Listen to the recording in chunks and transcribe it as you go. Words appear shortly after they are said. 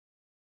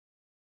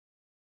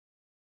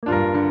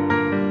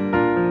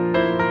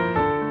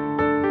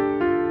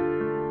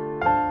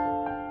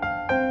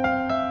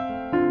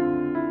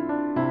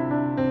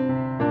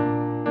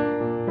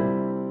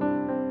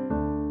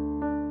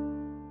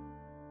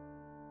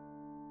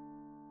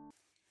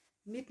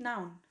Mit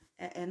navn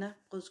er Anna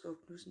Brødsgaard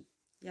Knudsen.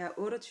 Jeg er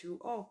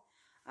 28 år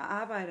og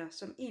arbejder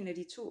som en af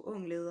de 2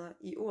 ungledere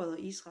i Ordet og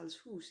Israels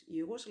hus i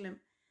Jerusalem,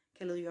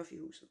 kaldet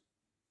Joffi-huset.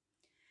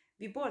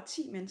 Vi bor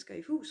 10 mennesker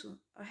i huset,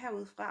 og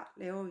herudfra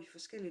laver vi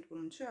forskelligt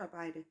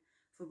volontørarbejde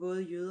for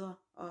både jøder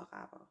og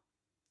arabere.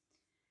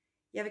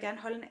 Jeg vil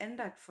gerne holde en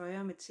andagt for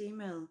jer med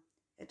temaet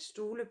at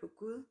stole på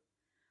Gud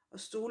og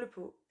stole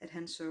på, at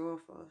han sørger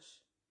for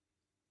os.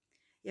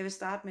 Jeg vil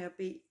starte med at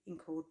bede en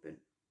kort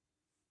bøn.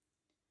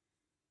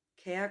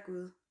 Kære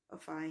Gud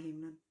og Far i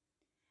himlen,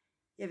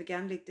 jeg vil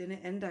gerne lægge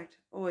denne andagt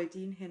over i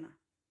dine hænder.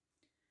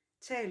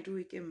 Tal du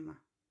igennem mig.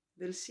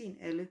 Velsign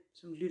alle,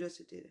 som lytter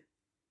til dette.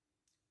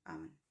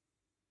 Amen.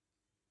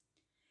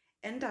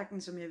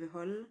 Andagten, som jeg vil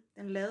holde,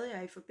 den lavede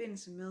jeg i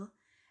forbindelse med,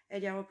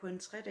 at jeg var på en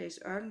 3-dages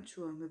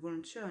ørkentur med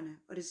volontørerne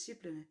og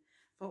disciplene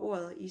fra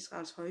Ordet og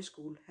Israels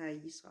højskole her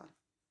i Israel.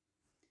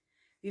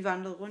 Vi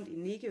vandrede rundt i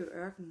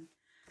Negev-ørkenen,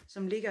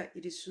 som ligger i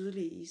det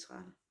sydlige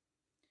Israel,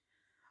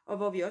 og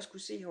hvor vi også kunne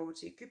se over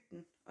til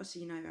Egypten og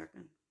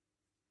Sinai-ørkenen.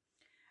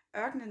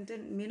 Ørkenen,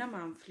 den minder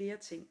mig om flere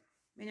ting,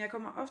 men jeg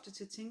kommer ofte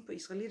til at tænke på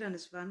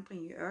israeliternes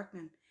vandring i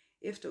ørkenen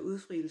efter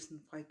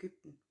udfrielsen fra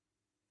Egypten.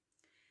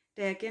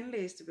 Da jeg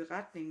genlæste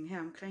beretningen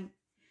heromkring,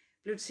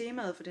 blev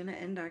temaet for denne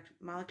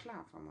andagt meget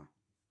klar for mig.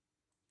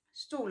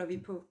 Stoler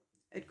vi på,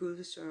 at Gud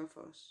vil sørge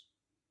for os?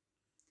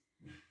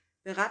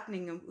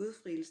 Beretningen om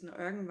udfrielsen og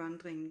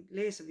ørkenvandringen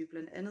læser vi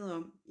blandt andet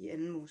om i 2.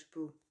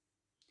 Mosebog.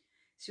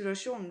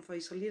 Situationen for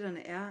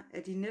israelitterne er,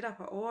 at de netop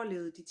har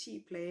overlevet de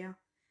 10 plager.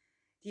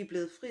 De er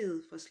blevet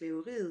friet fra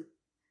slaveriet,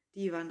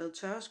 de er vandret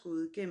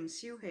tørskoet gennem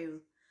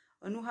Sivhavet,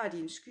 og nu har de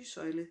en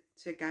skysøjle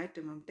til at guide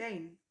dem om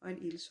dagen og en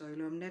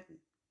ildsøjle om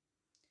natten.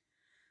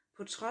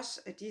 På trods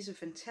af disse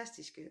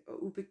fantastiske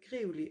og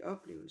ubegrivelige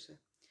oplevelser,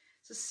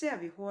 så ser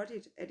vi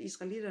hurtigt, at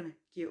israelitterne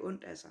giver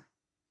ondt af sig.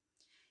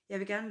 Jeg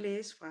vil gerne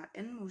læse fra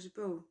 2.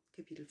 Mosebog,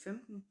 kapitel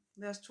 15,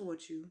 vers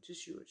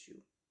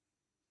 22-27.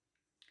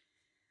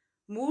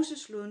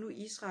 Moses lod nu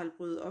Israel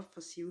bryde op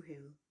fra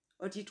Sivhavet,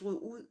 og de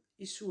drog ud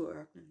i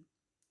Surørkenen.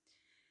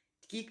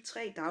 De gik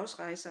 3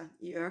 dagsrejser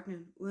i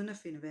ørkenen uden at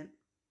finde vand.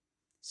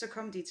 Så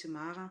kom de til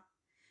Mara,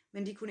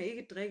 men de kunne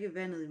ikke drikke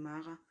vandet i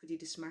Mara, fordi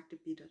det smagte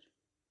bittert.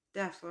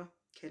 Derfor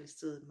kaldes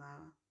stedet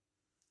Mara.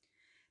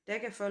 Da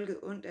gav folket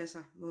ondt af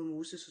sig mod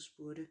Moses og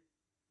spurgte,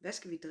 hvad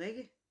skal vi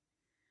drikke?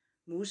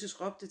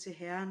 Moses råbte til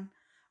Herren,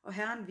 og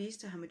Herren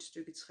viste ham et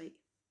stykke træ.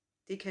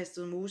 Det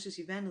kastede Moses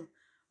i vandet,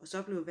 og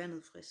så blev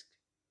vandet frisk.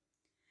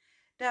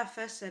 Der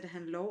fastsatte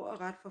han lov og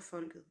ret for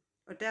folket,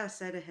 og der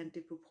satte han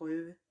det på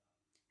prøve.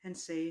 Han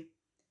sagde,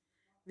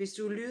 hvis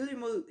du er lydig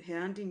mod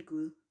Herren din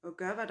Gud, og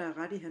gør hvad der er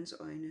ret i hans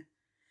øjne,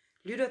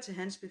 lytter til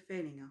hans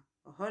befalinger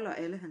og holder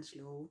alle hans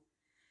love,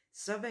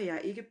 så vil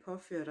jeg ikke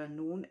påføre dig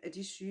nogen af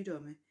de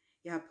sygdomme,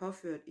 jeg har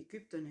påført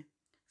Egypterne,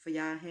 for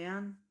jeg er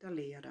Herren, der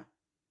læger dig.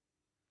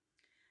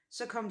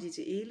 Så kom de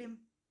til Elim.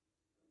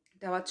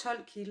 Der var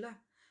 12 kilder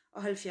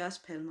og 70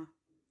 palmer.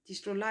 De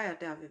slog lejr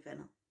der ved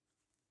vandet.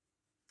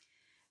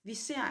 Vi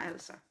ser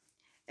altså,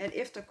 at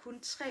efter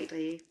kun 3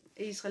 dage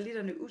er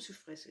israelitterne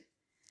utilfredse,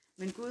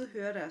 men Gud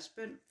hører deres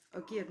bøn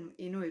og giver dem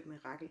endnu et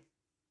mirakel.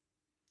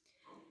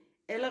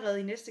 Allerede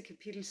i næste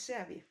kapitel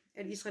ser vi,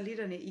 at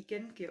israelitterne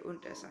igen giver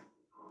ondt af sig.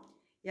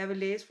 Jeg vil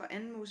læse fra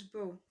 2.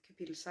 Mosebog,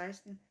 kapitel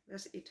 16,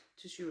 vers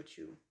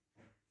 1-27.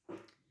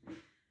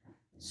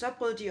 Så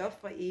brød de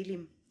op fra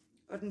Elim,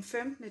 og den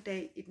 15.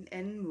 dag i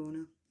den 2.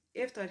 måned,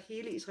 efter at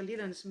hele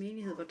israelitternes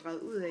menighed var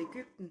drevet ud af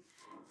Egypten,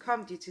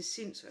 kom de til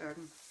Sins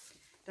ørken,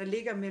 der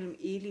ligger mellem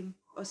Elim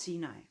og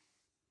Sinai.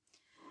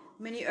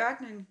 Men i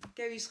ørkenen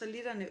gav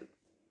israelitterne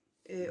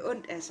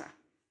ondt af sig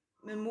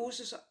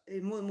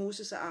mod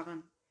Moses og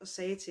Aaron og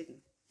sagde til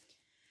dem,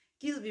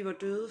 gid vi var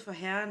døde for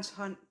Herrens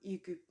hånd i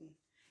Egypten,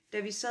 da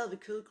vi sad ved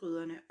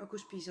kødgryderne og kunne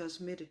spise os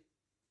mætte.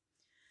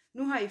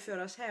 Nu har I ført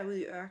os herud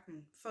i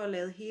ørkenen for at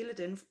lade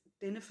hele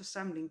denne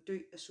forsamling dø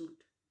af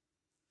sult.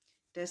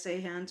 Da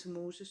sagde Herren til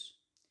Moses,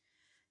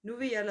 nu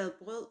vil jeg lade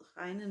brød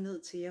regne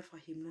ned til jer fra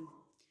himlen.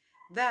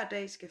 Hver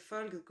dag skal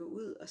folket gå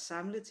ud og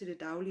samle til det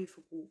daglige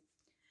forbrug,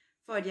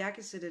 for at jeg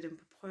kan sætte dem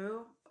på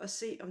prøve og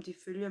se, om de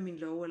følger min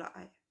lov eller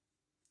ej.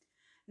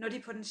 Når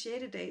de på den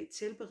 6. dag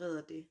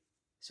tilbereder det,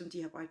 som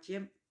de har bragt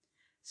hjem,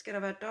 skal der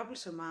være dobbelt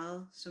så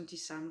meget, som de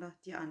samler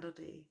de andre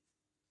dage.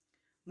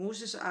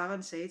 Moses og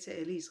Aaron sagde til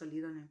alle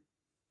israelitterne,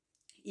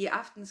 i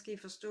aften skal I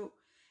forstå,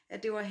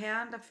 at det var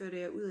Herren, der førte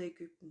jer ud af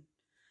Egypten,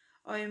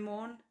 og i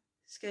morgen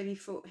skal I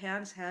få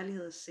Herrens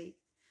herlighed at se,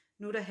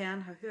 nu da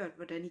Herren har hørt,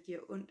 hvordan I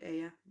giver ondt af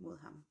jer mod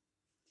ham.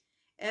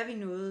 Er vi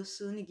noget,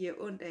 siden I giver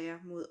ondt af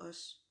jer mod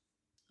os?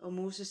 Og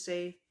Moses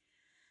sagde,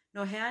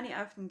 når Herren i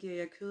aften giver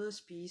jer kød at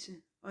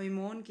spise, og i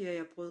morgen giver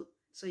jer brød,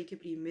 så I kan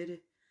blive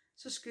mætte,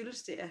 så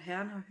skyldes det, at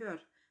Herren har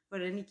hørt,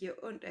 hvordan I giver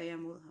ondt af jer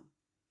mod ham.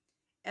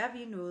 Er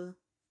vi noget?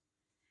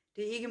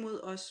 Det er ikke mod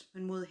os,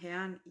 men mod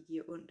Herren, I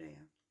giver ondt af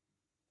jer.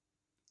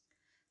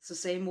 Så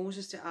sagde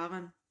Moses til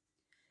Aaron,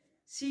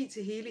 sig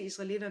til hele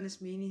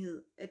israelitternes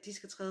menighed, at de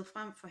skal træde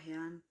frem for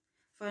Herren,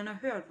 for han har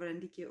hørt,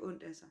 hvordan de giver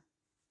ondt af sig.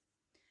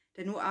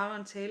 Da nu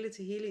Aaron talte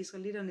til hele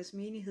israelitternes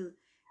menighed,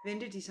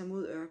 vendte de sig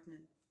mod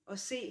ørkenen. og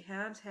se,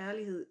 Herrens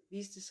herlighed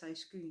viste sig i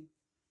skyen.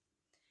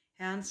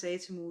 Herren sagde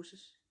til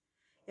Moses: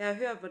 Jeg har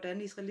hørt,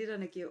 hvordan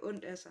israelitterne giver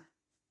ondt af sig.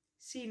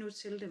 Sig nu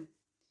til dem: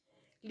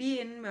 lige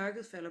inden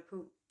mørket falder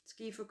på,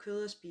 skal I få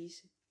kød at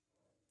spise.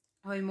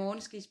 Og i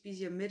morgen skal I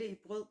spise jer mætte i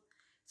brød,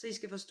 så I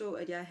skal forstå,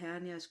 at jeg er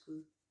Herren jeres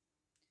Gud.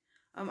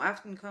 Om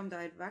aftenen kom der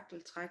et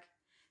vagteltræk,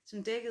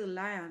 som dækkede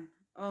lejren,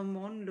 og om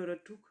morgenen lå der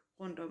dug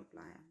rundt om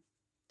lejren.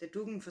 Da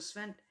duggen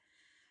forsvandt,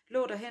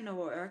 lå der hen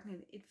over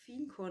ørkenen et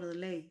finkornet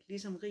lag,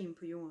 ligesom rim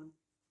på jorden.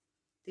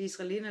 Da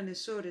israelitterne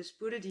så det,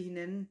 spurgte de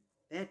hinanden: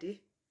 hvad er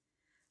det?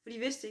 For de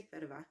vidste ikke,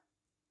 hvad det var.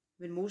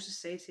 Men Moses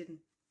sagde til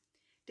dem: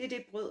 det er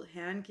det brød,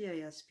 Herren giver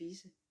jer at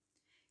spise.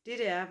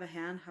 Dette er, hvad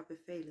Herren har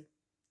befalet.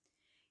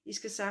 I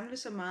skal samle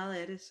så meget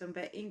af det, som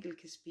hver enkelt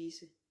kan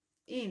spise.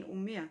 1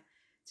 omer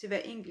til hver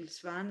enkelt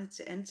svarende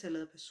til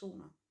antallet af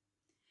personer.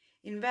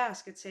 Enhver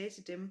skal tage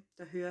til dem,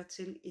 der hører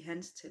til i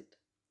hans telt.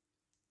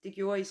 Det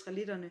gjorde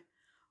israelitterne,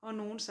 og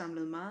nogen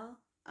samlede meget,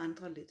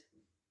 andre lidt.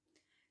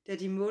 Da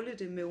de målte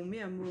det med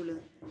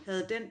omermålet,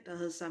 havde den, der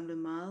havde samlet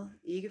meget,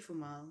 ikke for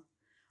meget,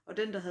 og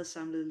den, der havde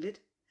samlet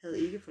lidt, havde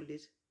ikke for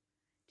lidt.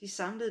 De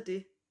samlede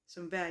det,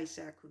 som hver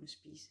især kunne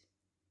spise.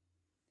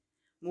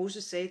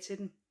 Moses sagde til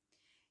dem: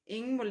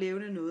 ingen må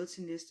levne noget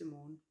til næste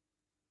morgen.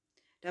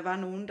 Der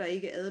var nogen, der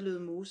ikke adlød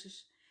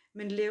Moses,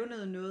 men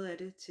levnede noget af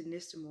det til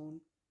næste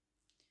morgen.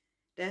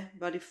 Da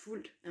var det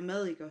fuldt af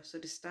maddiker, så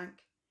det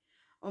stank,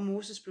 og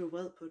Moses blev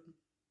vred på dem.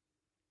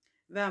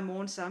 Hver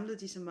morgen samlede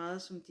de så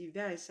meget, som de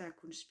hver især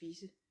kunne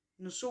spise.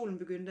 Når solen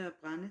begyndte at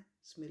brænde,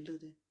 smeltede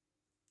det.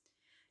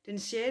 Den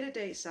 6.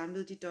 dag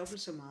samlede de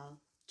dobbelt så meget,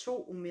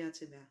 2 omer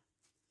til hver.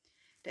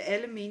 Da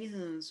alle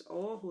menighedens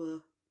overhoveder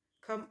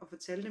kom og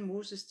fortalte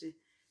Moses det,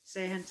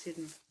 sagde han til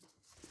dem: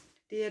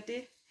 det er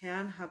det,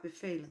 Herren har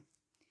befalet.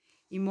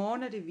 I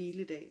morgen er det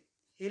hviledag,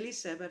 hellig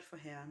sabbat for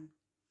Herren.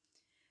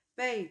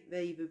 Bag,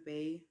 hvad I vil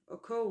bage,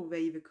 og kog,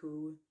 hvad I vil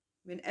koge.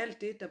 Men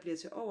alt det, der bliver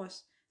til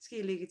overs, skal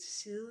I lægge til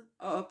side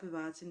og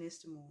opbevare til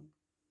næste morgen.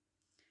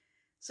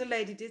 Så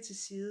lagde de det til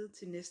side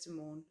til næste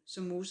morgen,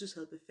 som Moses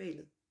havde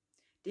befalet.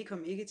 Det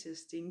kom ikke til at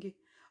stinke,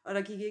 og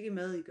der gik ikke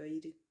maddiker i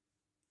det.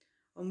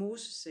 Og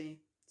Moses sagde: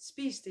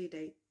 spis det i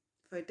dag,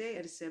 for i dag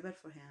er det sabbat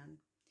for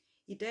Herren.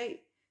 I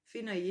dag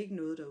finder I ikke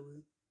noget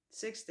derude.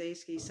 6 dage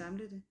skal I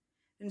samle det.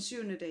 Den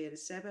 7. dag er det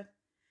sabbat,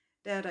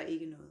 der er der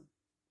ikke noget.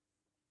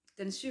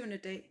 Den 7.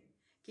 dag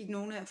gik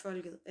nogle af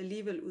folket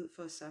alligevel ud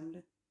for at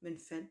samle, men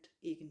fandt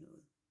ikke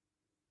noget.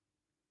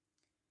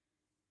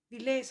 Vi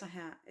læser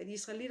her, at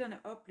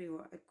israelitterne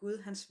oplever, at Gud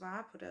han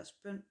svarer på deres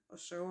bøn og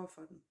sørger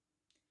for dem.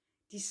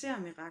 De ser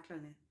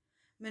miraklerne,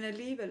 men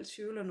alligevel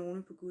tvivler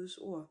nogle på Guds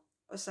ord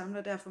og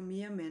samler derfor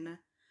mere manna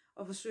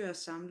og forsøger at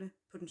samle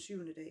på den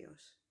 7. dag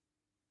også.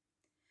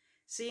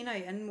 Senere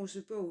i 2.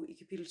 Mosebog i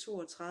kapitel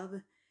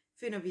 32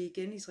 finder vi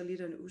igen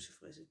israelitterne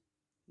utilfredse.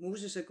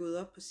 Moses er gået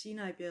op på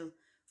Sinai-bjerget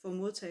for at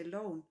modtage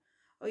loven,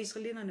 og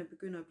israelitterne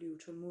begynder at blive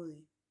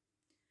tålmodige.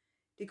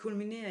 Det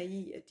kulminerer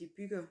i, at de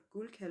bygger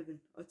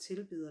guldkalven og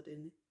tilbeder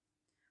denne,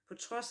 på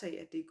trods af,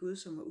 at det er Gud,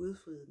 som har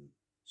udfriet dem,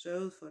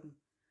 sørget for dem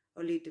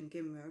og ledt dem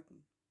gennem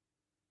ørkenen.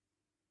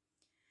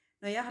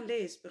 Når jeg har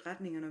læst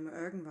beretningerne om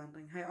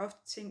ørkenvandring, har jeg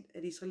ofte tænkt,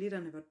 at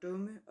israelitterne var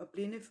dumme og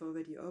blinde for,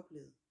 hvad de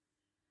oplevede.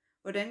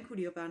 Hvordan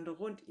kunne de vandre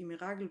rundt i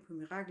mirakel på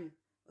mirakel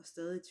og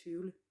stadig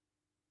tvivle?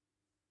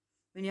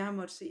 Men jeg har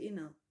måttet se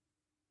indad.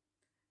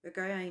 Hvad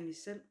gør jeg egentlig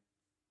selv?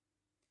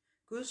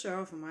 Gud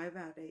sørger for mig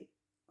hver dag,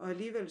 og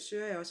alligevel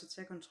søger jeg også at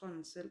tage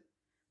kontrollen selv,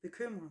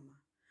 bekymrer mig.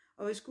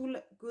 Og hvis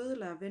Gud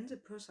lader vente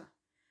på sig,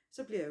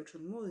 så bliver jeg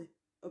utålmodig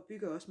og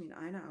bygger også mine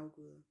egne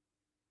afguder.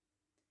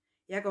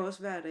 Jeg går også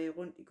hver dag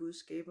rundt i Guds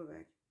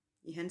skaberværk,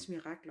 i hans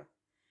mirakler.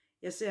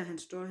 Jeg ser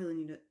hans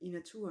storhed i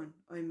naturen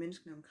og i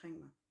menneskene omkring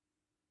mig.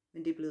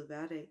 Men det er blevet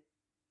hverdag.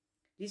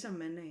 Ligesom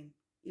mandagen,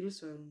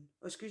 ildsøjlen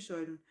og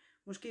skysøjlen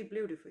måske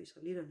blev det for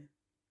israelitterne.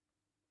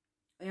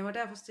 Og jeg må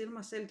derfor stille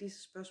mig selv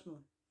disse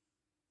spørgsmål.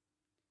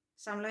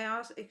 Samler jeg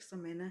også ekstra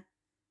manna,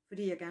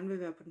 fordi jeg gerne vil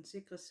være på den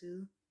sikre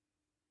side?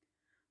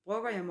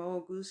 Brokker jeg mig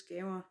over Guds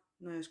gaver,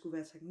 når jeg skulle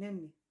være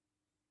taknemmelig?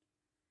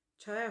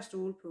 Tør jeg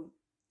stole på,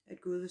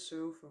 at Gud vil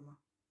sørge for mig?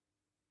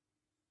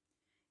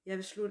 Jeg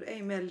vil slutte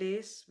af med at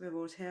læse, hvad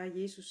vores Herre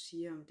Jesus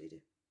siger om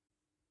dette.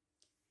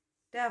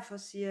 Derfor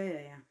siger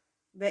jeg jer,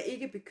 vær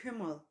ikke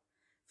bekymret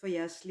for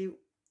jeres liv,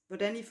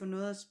 hvordan I får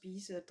noget at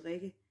spise og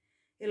drikke,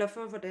 eller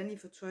for hvordan I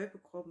får tøj på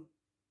kroppen.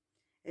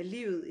 Er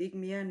livet ikke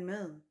mere end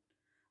maden,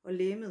 og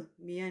legemet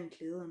mere end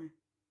klæderne?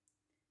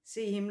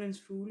 Se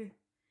himlens fugle,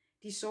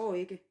 de sår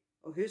ikke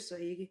og høster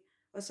ikke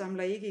og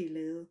samler ikke i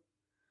lade,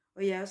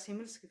 og jeres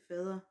himmelske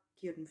fader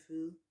giver dem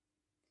føde.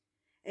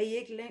 Er I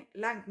ikke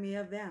langt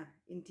mere værd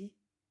end de?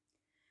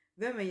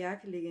 Hvem af jer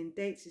kan lægge en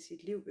dag til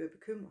sit liv ved at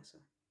bekymre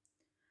sig?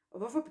 Og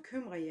hvorfor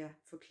bekymrer I jer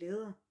for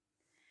klæder?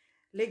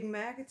 Læg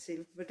mærke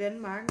til, hvordan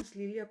markens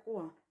liljer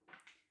gror.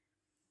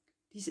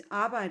 De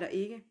arbejder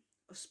ikke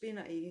og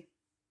spinder ikke,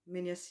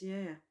 men jeg siger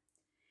jer,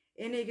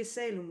 end ikke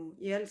Salomo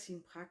i al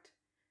sin pragt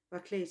var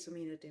klædt som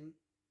en af dem.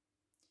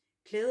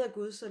 Klæder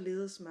Gud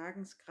således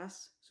markens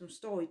græs, som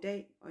står i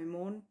dag og i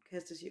morgen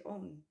kastes i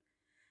ovnen.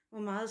 hvor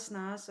meget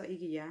snarere så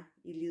ikke jer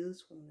i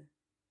lidetroende.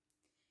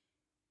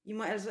 I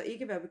må altså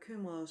ikke være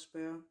bekymrede og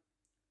spørge,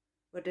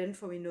 hvordan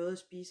får vi noget at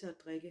spise og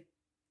drikke,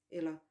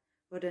 eller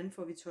hvordan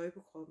får vi tøj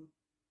på kroppen.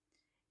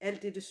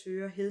 Alt dette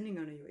søger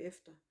hedningerne jo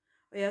efter,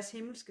 og jeres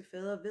himmelske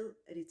fader ved,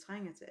 at I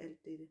trænger til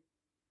alt dette.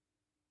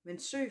 Men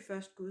søg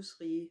først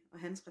Guds rige og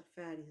hans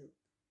retfærdighed,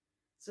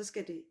 så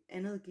skal det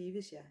andet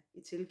gives jer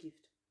i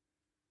tilgift.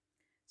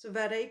 Så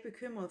vær da ikke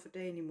bekymret for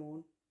dagen i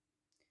morgen.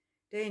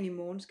 Dagen i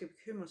morgen skal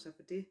bekymre sig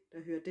for det, der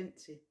hører den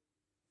til.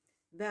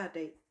 Hver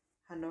dag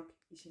har nok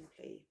i sin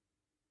plage.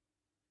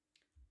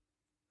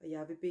 Og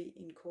jeg vil bede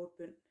en kort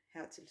bøn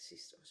her til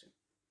sidst også.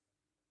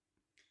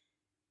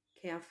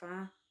 Kære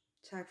far,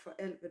 tak for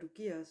alt, hvad du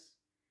giver os.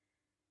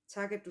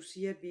 Tak, at du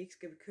siger, at vi ikke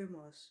skal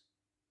bekymre os.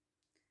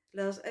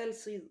 Lad os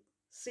altid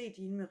se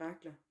dine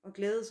mirakler og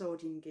glædes over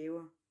dine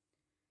gaver.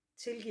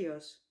 Tilgiv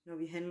os, når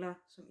vi handler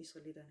som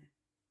israelitterne.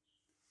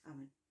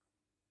 Amen.